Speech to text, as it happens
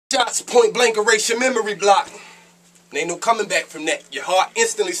Shots, point blank, erase your memory block. And ain't no coming back from that. Your heart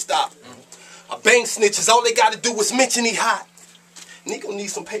instantly stop. I bang snitches, all they gotta do is mention he hot. And he gonna need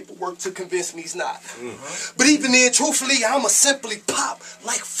some paperwork to convince me he's not. But even then, truthfully, I'ma simply pop.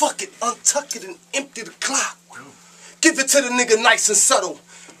 Like fuck it, untuck it and empty the clock. Give it to the nigga nice and subtle.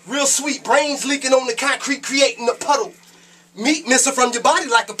 Real sweet, brains leaking on the concrete, creating a puddle. Meat missing from your body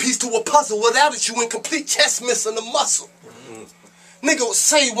like a piece to a puzzle. Without it, you incomplete, chest missing a muscle. Nigga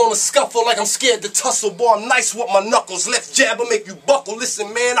say you wanna scuffle like I'm scared to tussle. Boy, I'm nice with my knuckles. Left jab will make you buckle.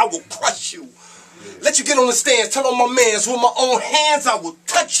 Listen, man, I will crush you. Let you get on the stands. Tell on my mans. With my own hands, I will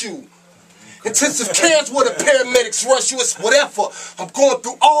touch you. Intensive care's where the paramedics rush you. It's whatever. I'm going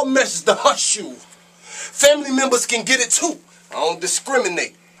through all measures to hush you. Family members can get it too. I don't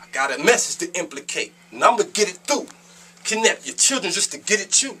discriminate. I got a message to implicate. And I'ma get it through. Kidnap your children just to get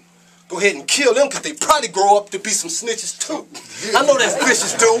at you. Go ahead and kill them, because they probably grow up to be some snitches too. I know that's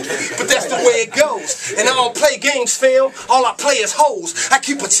vicious, dude, but that's the way it goes. And I don't play games, fam. All I play is hoes. I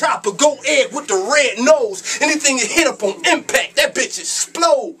keep a chopper, go egg with the red nose. Anything you hit up on impact, that bitch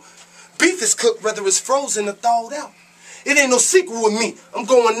explode. Beef is cooked, whether it's frozen or thawed out. It ain't no secret with me. I'm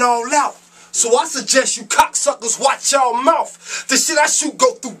going all out. So I suggest you cocksuckers watch y'all mouth. The shit I shoot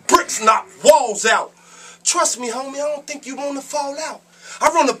go through bricks, knock walls out. Trust me, homie, I don't think you wanna fall out. I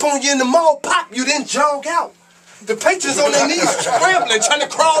run up on you in the mall, pop you, then jog out. The patrons on their knees scrambling, trying to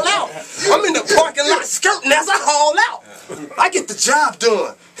crawl out. I'm in the parking lot skirting as I haul out. I get the job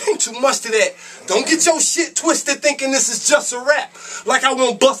done. Ain't too much to that. Don't get your shit twisted thinking this is just a rap. Like I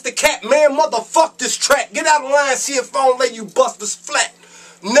won't bust a cat. Man, motherfuck this track. Get out of line, see if I don't lay you busters flat.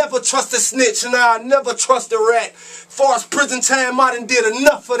 Never trust a snitch, and I never trust a rat. Far as prison time, I done did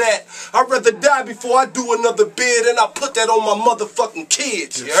enough of that. I'd rather die before I do another bid, and I put that on my motherfucking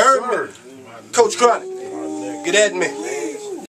kids. You heard me? Coach Chronic, get at me.